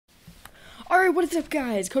Alright, what is up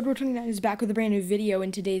guys? CodeWar29 is back with a brand new video.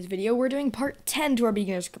 In today's video, we're doing part 10 to our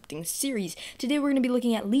beginner scripting series. Today we're going to be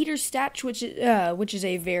looking at leaderstats, which is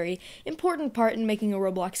a very important part in making a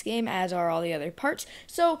Roblox game, as are all the other parts.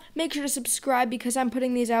 So make sure to subscribe because I'm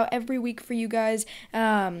putting these out every week for you guys,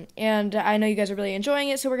 and I know you guys are really enjoying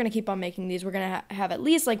it, so we're going to keep on making these. We're going to have at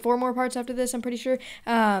least like 4 more parts after this, I'm pretty sure,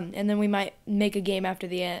 and then we might make a game at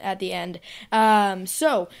the end.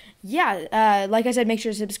 Yeah, like I said, make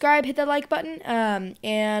sure to subscribe, hit that like button,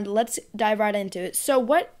 and let's dive right into it. So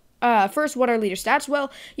first, what are leader stats?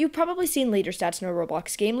 Well, you've probably seen leader stats in a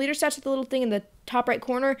Roblox game. Leader stats are the little thing in the top right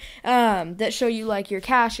corner that show you like your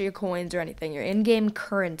cash or your coins or anything, your in-game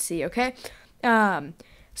currency, okay?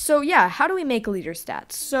 So yeah, how do we make leader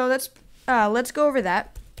stats? So let's go over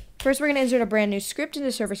that. First, we're going to insert a brand new script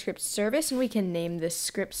into server script service, and we can name this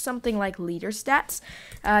script something like leader stats.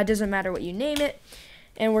 Doesn't matter what you name it.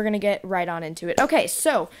 And we're going to get right on into it. Okay,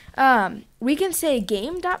 so we can say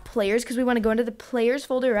game.players because we want to go into the players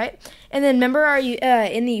folder, right? And then remember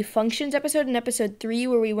in the functions episode, in episode 3,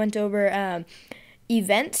 where we went over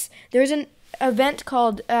events, there's an event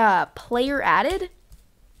called player added.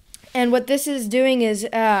 And what this is doing is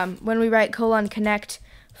when we write :connect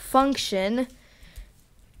function,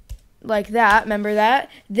 like that, remember that?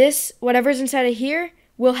 This, whatever's inside of here,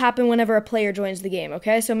 will happen whenever a player joins the game,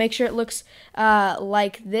 okay? So make sure it looks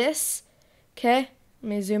like this, okay? Let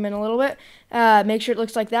me zoom in a little bit. Make sure it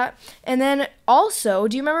looks like that. And then also,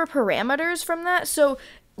 do you remember parameters from that? So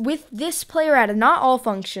with this player added, not all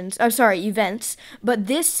functions, events, but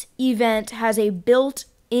this event has a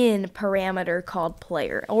built-in parameter called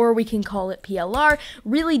player, or we can call it PLR.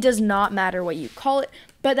 Really does not matter what you call it,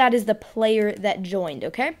 but that is the player that joined,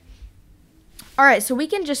 okay? Alright, so we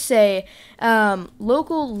can just say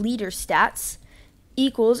local leader stats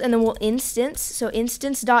equals, and then we'll instance, so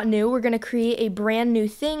instance.new, we're going to create a brand new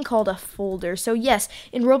thing called a folder. So yes,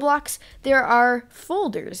 in Roblox, there are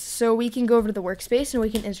folders. So we can go over to the workspace and we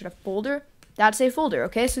can insert a folder. That's a folder,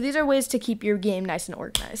 okay? So these are ways to keep your game nice and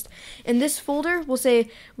organized. In this folder, we'll say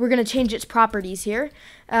we're going to change its properties here.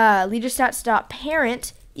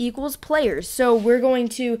 Leaderstats.parent equals players. So we're going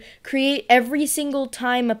to create every single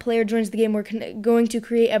time a player joins the game, we're going to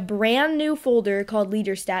create a brand new folder called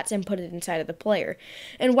leader stats and put it inside of the player.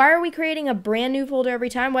 And why are we creating a brand new folder every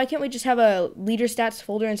time? Why can't we just have a leader stats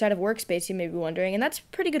folder inside of workspace, you may be wondering? And that's a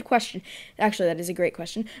pretty good question. Actually, that is a great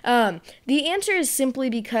question. The answer is simply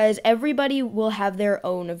because everybody will have their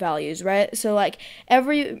own values, right? So like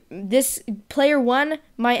this player 1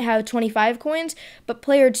 might have 25 coins, but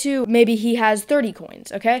player 2, maybe he has 30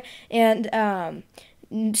 coins, okay? And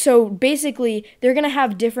so basically, they're going to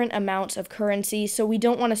have different amounts of currency, so we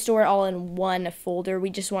don't want to store it all in one folder.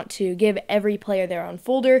 We just want to give every player their own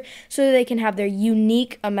folder so that they can have their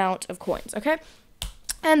unique amount of coins, okay?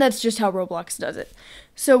 And that's just how Roblox does it.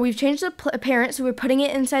 So we've changed the parent, so we're putting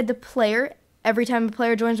it inside the player. Every time a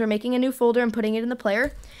player joins, we're making a new folder and putting it in the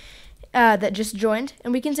player that just joined.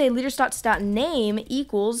 And we can say leaderstats.name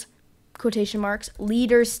equals quotation marks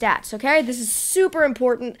leader stats, okay? This is super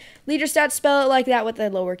important. Leader stats, spell it like that with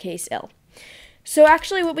a lowercase l. So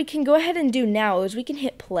actually what we can go ahead and do now is we can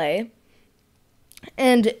hit play,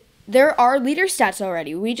 and there are leader stats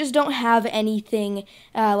already. We just don't have anything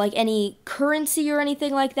like any currency or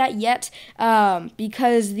anything like that yet,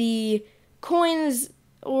 because the coins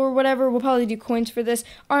or whatever, we'll probably do coins for this,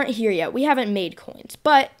 aren't here yet. We haven't made coins.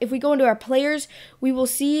 But if we go into our players, we will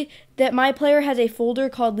see that my player has a folder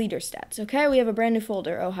called leader stats, okay? We have a brand new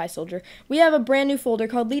folder. Oh, hi, soldier. We have a brand new folder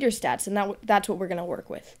called leader stats, and that's what we're going to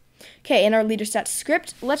work with. Okay, in our leader stats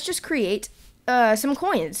script, let's just create some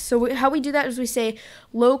coins. So how we do that is we say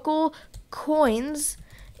local coins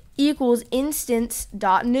equals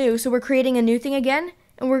instance.new. So we're creating a new thing again,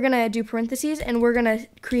 and we're going to do parentheses, and we're going to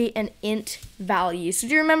create an int value. So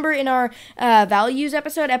do you remember in our values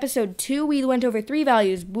episode 2, we went over 3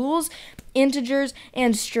 values: bools, integers,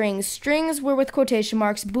 and strings. Strings were with quotation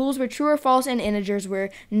marks, bools were true or false, and integers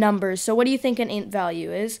were numbers. So what do you think an int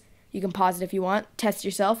value is? You can pause it if you want, test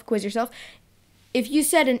yourself, quiz yourself. If you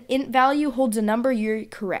said an int value holds a number, you're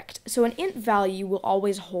correct. So an int value will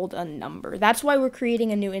always hold a number. That's why we're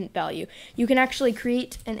creating a new int value. You can actually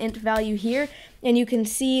create an int value here, and you can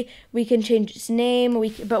see we can change its name,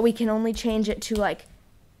 but we can only change it to like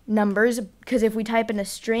numbers, because if we type in a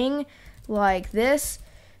string like this,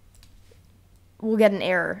 we'll get an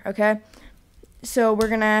error, okay? So we're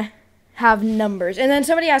gonna have numbers. And then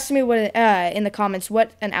somebody asked me what in the comments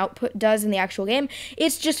what an output does in the actual game.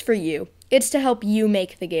 It's just for you. It's to help you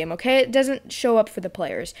make the game, okay? It doesn't show up for the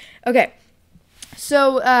players. Okay,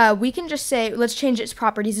 so we can just say, let's change its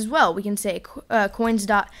properties as well. We can say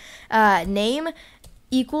coins.name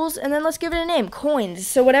equals, and then let's give it a name, coins.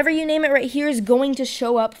 So whatever you name it right here is going to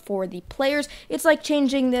show up for the players. It's like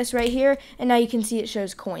changing this right here, and now you can see it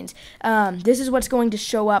shows coins. This is what's going to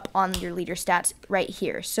show up on your leader stats right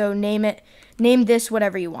here. So name this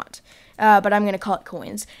whatever you want, but I'm going to call it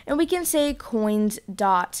coins. And we can say coins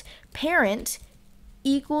dot parent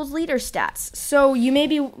equals leader stats. So you may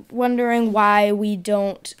be wondering why we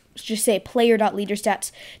don't just say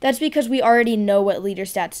player.leaderstats. That's because we already know what leader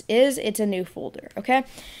stats is. It's a new folder, okay?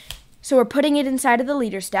 So we're putting it inside of the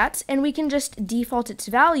leader stats, and we can just default its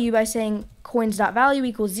value by saying coins.value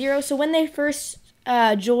equals 0. So when they first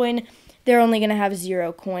join, they're only going to have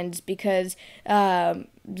 0 coins because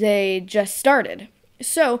they just started.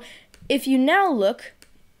 So if you now look,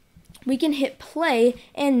 we can hit play,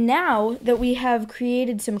 and now that we have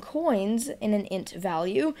created some coins in an int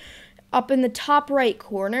value, up in the top right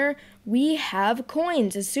corner, we have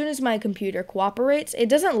coins. As soon as my computer cooperates,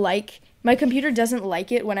 my computer doesn't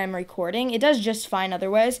like it when I'm recording. It does just fine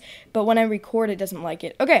otherwise, but when I record, it doesn't like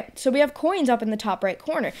it. Okay, so we have coins up in the top right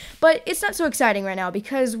corner, but it's not so exciting right now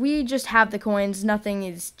because we just have the coins. Nothing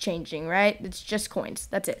is changing, right? It's just coins.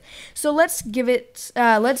 That's it. So let's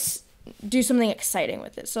do something exciting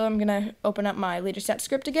with it. So I'm going to open up my leaderstats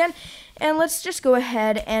script again, and let's just go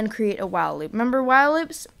ahead and create a while loop. Remember while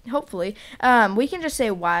loops? Hopefully. We can just say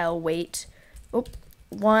while wait,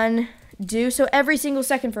 one, do. So every single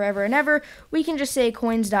second forever and ever, we can just say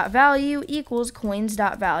coins.value equals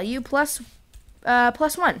coins.value plus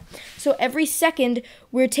 1. So every second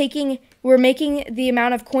we're making the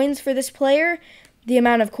amount of coins for this player,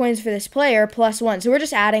 plus 1. So we're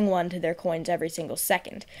just adding 1 to their coins every single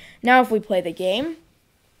second. Now if we play the game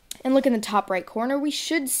and look in the top right corner, we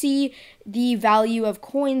should see the value of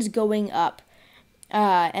coins going up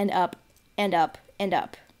and up and up and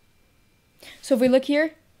up. So if we look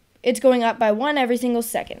here, it's going up by 1 every single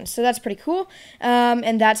second. So that's pretty cool.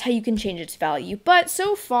 And that's how you can change its value. But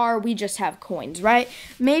so far, we just have coins, right?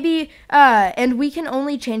 Maybe, and we can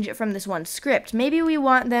only change it from this one script. Maybe we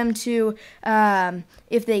want them to,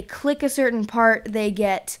 if they click a certain part, they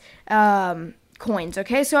get coins,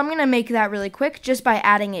 okay? So I'm going to make that really quick just by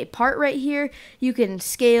adding a part right here. You can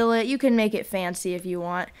scale it. You can make it fancy if you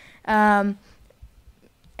want. And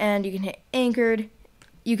you can hit anchored.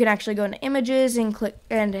 You can actually go into images and click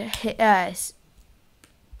and hit,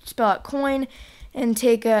 spell out coin and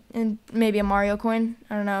take and maybe a Mario coin.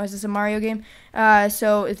 I don't know, is this a Mario game?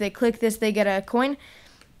 So if they click this, they get a coin.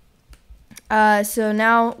 So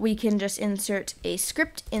now we can just insert a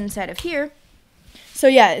script inside of here. So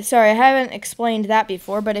yeah, sorry, I haven't explained that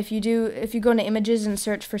before, but if you go into images and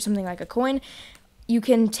search for something like a coin, you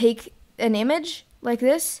can take an image like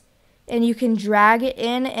this and you can drag it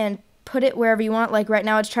in and put it wherever you want. Like right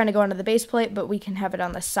now it's trying to go onto the base plate, but we can have it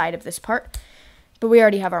on the side of this part. But we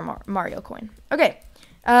already have our Mario coin. Okay,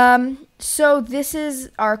 so this is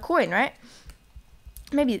our coin, right?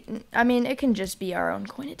 Maybe, I mean, it can just be our own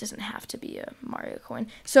coin. It doesn't have to be a Mario coin.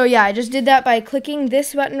 So yeah, I just did that by clicking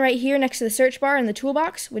this button right here next to the search bar in the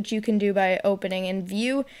toolbox, which you can do by opening in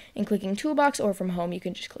view and clicking toolbox, or from home you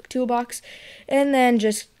can just click toolbox, and then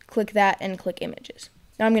just click that and click images.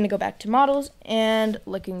 Now I'm going to go back to models, and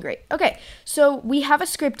looking great. Okay, so we have a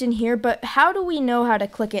script in here, but how do we know how to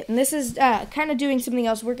click it? And this is kind of doing something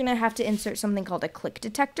else. We're going to have to insert something called a click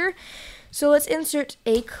detector. So let's insert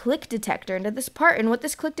a click detector into this part, and what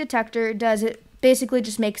this click detector does, it basically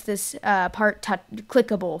just makes this part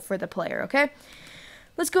clickable for the player, okay?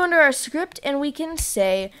 Let's go into our script, and we can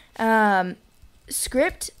say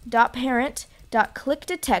script.parent.click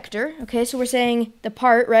detector. Okay, so we're saying the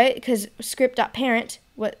part, right? Because script.parent,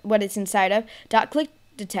 what it's inside of, .click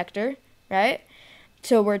detector, right?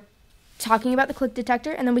 So we're talking about the click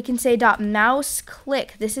detector, and then we can say .mouse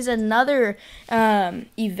click. This is another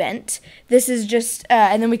event. This is just,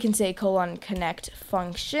 and then we can say :connect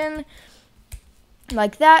function,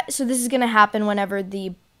 like that. So this is going to happen whenever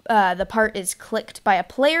the part is clicked by a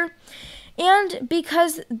player. And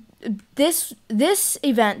because this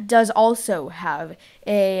event does also have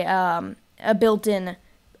a built-in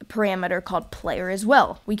parameter called player as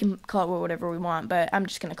well. We can call it whatever we want, but I'm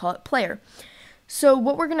just going to call it player. So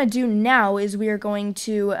what we're going to do now is we are going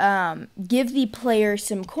to give the player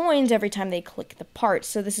some coins every time they click the part.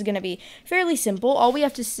 So this is going to be fairly simple. All we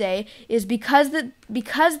have to say is because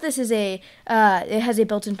this is it has a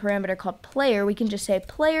built-in parameter called player, we can just say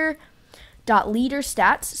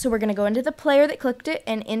player.leaderstats. So we're going to go into the player that clicked it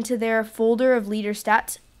and into their folder of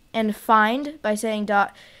leaderstats and find by saying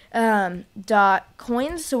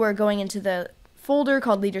coins. So we're going into the folder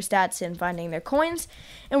called leaderstats and finding their coins,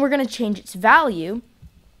 and we're going to change its value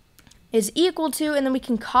is equal to, and then we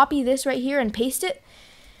can copy this right here and paste it,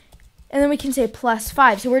 And then we can say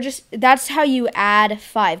 +5. So that's how you add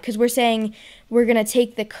 5, because we're saying we're going to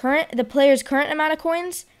take the player's current amount of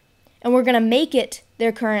coins, and we're going to make it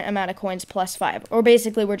their current amount of coins +5. Or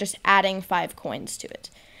basically, we're just adding 5 coins to it.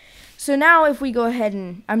 So now if we go ahead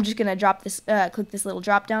and, I'm just going to click this little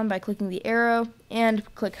drop down by clicking the arrow and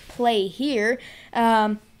click play here.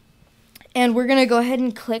 And we're going to go ahead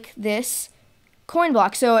and click this coin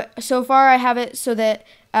block. So far I have it so that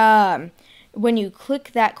when you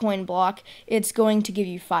click that coin block, it's going to give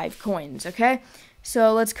you 5 coins, okay?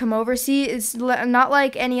 So let's come over. See, it's not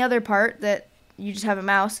like any other part that you just have a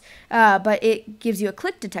mouse, but it gives you a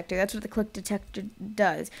click detector. That's what the click detector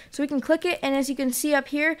does. So we can click it, and as you can see up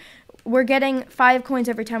here, we're getting 5 coins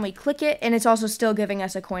every time we click it, and it's also still giving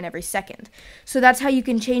us a coin every second. So that's how you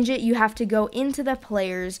can change it. You have to go into the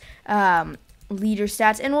player's leader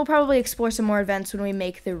stats, and we'll probably explore some more events when we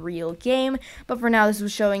make the real game, but for now this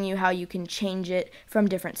was showing you how you can change it from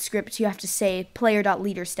different scripts. You have to say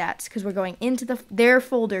player.leaderstats because we're going into their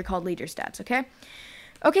folder called leaderstats, okay?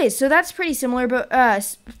 Okay, so that's pretty similar, but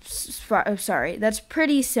that's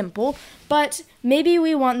pretty simple, but maybe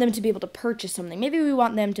we want them to be able to purchase something. Maybe we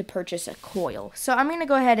want them to purchase a coil. So I'm going to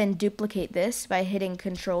go ahead and duplicate this by hitting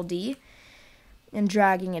Control D and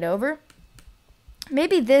dragging it over.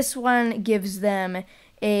 Maybe this one gives them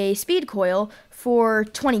a speed coil for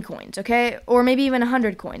 20 coins, okay? Or maybe even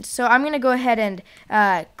 100 coins. So I'm going to go ahead and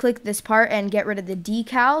click this part and get rid of the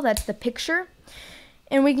decal. That's the picture.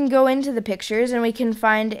 And we can go into the pictures and we can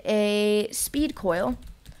find a speed coil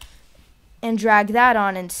and drag that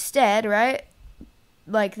on instead, right?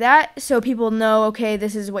 Like that, so people know, okay,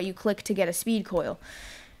 this is what you click to get a speed coil.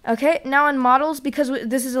 Okay, now in models, because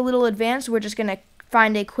this is a little advanced, we're just going to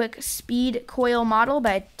find a quick speed coil model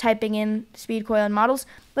by typing in speed coil in models.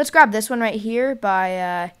 Let's grab this one right here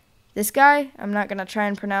by this guy. I'm not going to try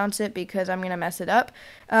and pronounce it because I'm going to mess it up.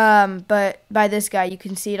 But by this guy, you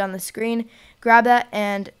can see it on the screen. Grab that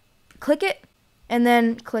and click it, and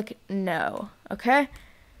then click no, okay?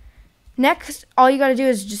 Next, all you got to do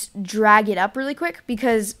is just drag it up really quick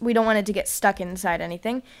because we don't want it to get stuck inside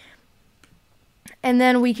anything. And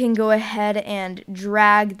then we can go ahead and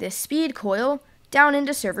drag this speed coil down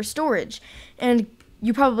into server storage. And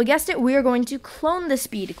you probably guessed it, we are going to clone the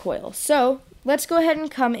speed coil. So let's go ahead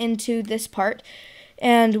and come into this part,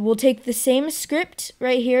 and we'll take the same script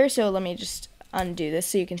right here. So let me just undo this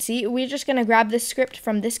so you can see. We're just going to grab this script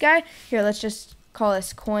from this guy. Here, let's just call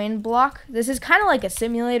this coin block. This is kind of like a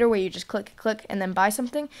simulator where you just click, and then buy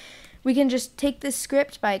something. We can just take this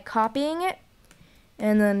script by copying it,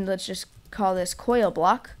 and then let's just call this coil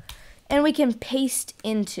block, and we can paste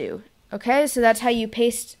into. Okay, so that's how you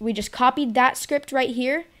paste. We just copied that script right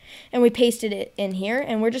here, and we pasted it in here,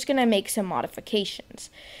 and we're just going to make some modifications.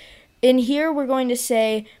 In here, we're going to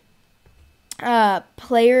say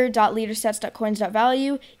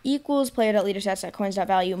player.leaderstats.coins.value equals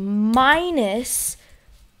player.leaderstats.coins.value minus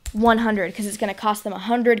 100, because it's going to cost them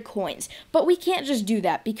 100 coins. But we can't just do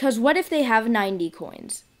that, because what if they have 90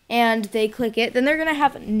 coins and they click it? Then they're going to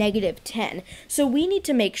have -10. So we need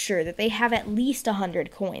to make sure that they have at least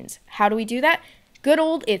 100 coins. How do we do that? Good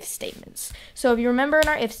old if statements. So if you remember in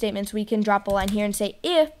our if statements, we can drop a line here and say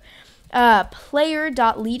if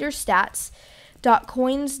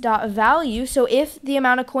player.leaderstats.coins.value, so if the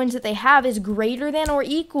amount of coins that they have is greater than or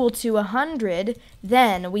equal to 100,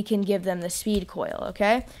 then we can give them the speed coil,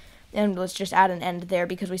 okay? And let's just add an end there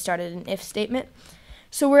because we started an if statement.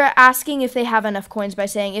 So we're asking if they have enough coins by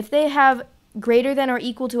saying if they have greater than or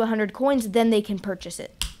equal to 100 coins, then they can purchase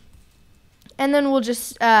it. And then we'll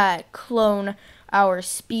just clone our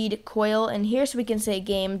speed coil in here, so we can say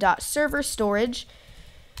game.server_storage,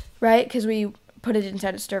 right? Because we put it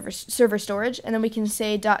inside of server storage, and then we can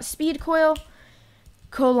say .speedcoil :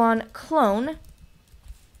 clone,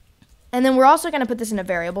 and then we're also going to put this in a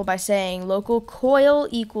variable by saying local coil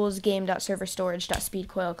equals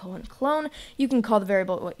game.serverstorage.speedcoil : clone. You can call the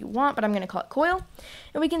variable what you want, but I'm going to call it coil,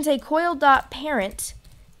 and we can say coil.parent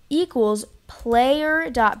equals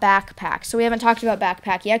player.backpack. So we haven't talked about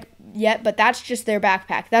backpack yet, but that's just their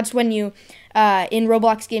backpack. That's when you in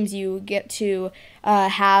Roblox games you get to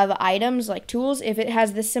have items like tools. If it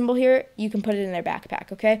has this symbol here, you can put it in their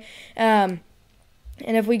backpack, okay? And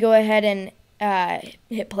if we go ahead and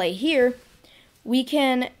hit play here, we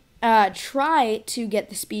can try to get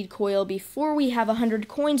the speed coil before we have 100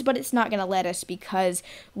 coins, but it's not going to let us because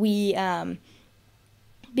we don't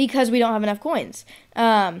have enough coins.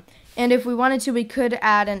 And if we wanted to, we could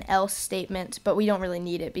add an else statement, but we don't really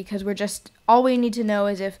need it because all we need to know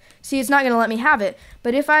is see, it's not going to let me have it,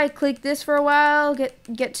 but if I click this for a while,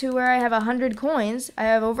 get to where I have 100 coins, I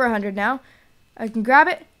have over 100 now, I can grab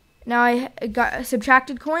it, Now I got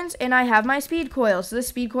subtracted coins, and I have my speed coil. So this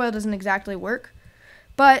speed coil doesn't exactly work,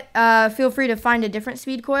 but feel free to find a different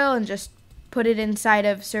speed coil and just put it inside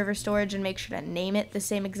of server storage and make sure to name it the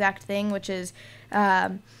same exact thing, which is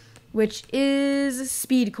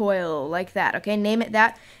speed coil, like that. Okay, name it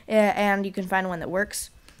that, and you can find one that works.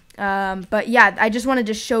 But yeah, I just wanted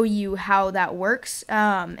to show you how that works,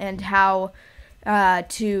 and how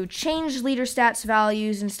to change leader stats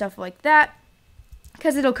values and stuff like that,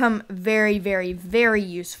 because it'll come very, very, very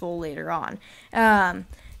useful later on.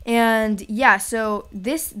 And yeah, so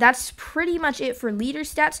that's pretty much it for leader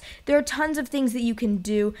stats. There are tons of things that you can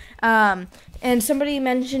do. And somebody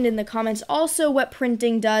mentioned in the comments also what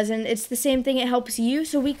printing does, and it's the same thing. It helps you.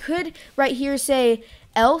 So we could right here say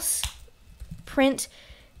else print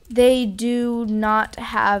they do not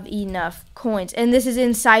have enough coins. And this is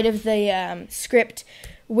inside of the script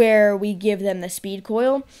where we give them the speed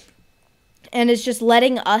coil. And it's just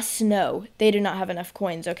letting us know they do not have enough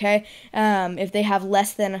coins, okay? If they have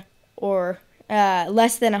less than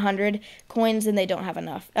 100 coins, then they don't have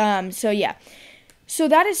enough. So yeah. So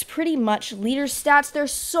that is pretty much leader stats.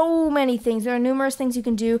 There's so many things. There are numerous things you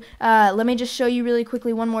can do. Let me just show you really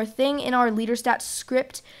quickly one more thing in our leader stats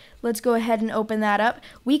script. Let's go ahead and open that up.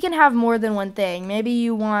 We can have more than one thing. Maybe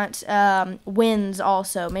you want wins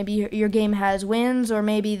also. Maybe your game has wins, or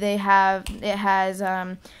maybe it has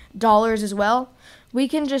dollars as well. We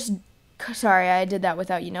can just, sorry, I did that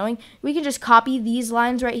without you knowing. We can just copy these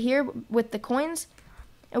lines right here with the coins,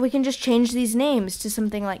 and we can just change these names to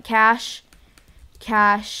something like cash,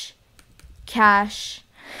 cash, cash,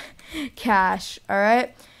 cash. All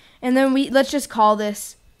right, and then let's just call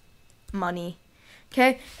this money.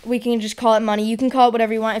 Okay, we can just call it money. You can call it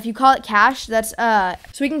whatever you want. If you call it cash, that's so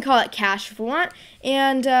we can call it cash if we want.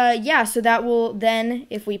 And yeah, so that will then,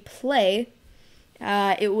 if we play,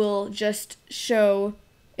 it will just show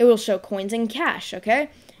coins and cash. Okay,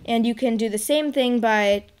 and you can do the same thing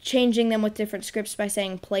by changing them with different scripts by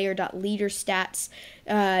saying player.leaderstats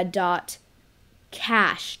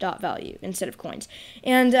 .cash.value instead of coins.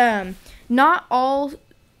 And not all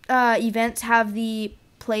events have the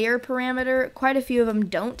player parameter. Quite a few of them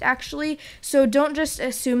don't, actually. So don't just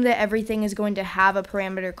assume that everything is going to have a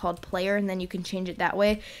parameter called player and then you can change it that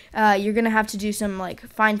way. You're going to have to do some like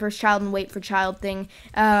find first child and wait for child thing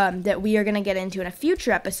that we are going to get into in a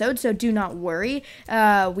future episode, so do not worry.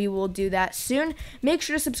 We will do that soon. Make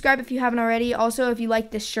sure to subscribe if you haven't already. Also, if you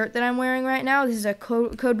like this shirt that I'm wearing right now, this is a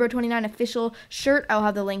CodeBro29 official shirt. I'll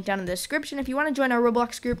have the link down in the description. If you want to join our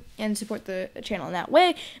Roblox group and support the channel in that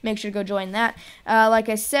way, make sure to go join that.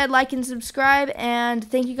 Like I said, like and subscribe, and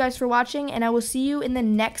thank you guys for watching, and I will see you in the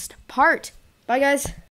next part. Bye, guys.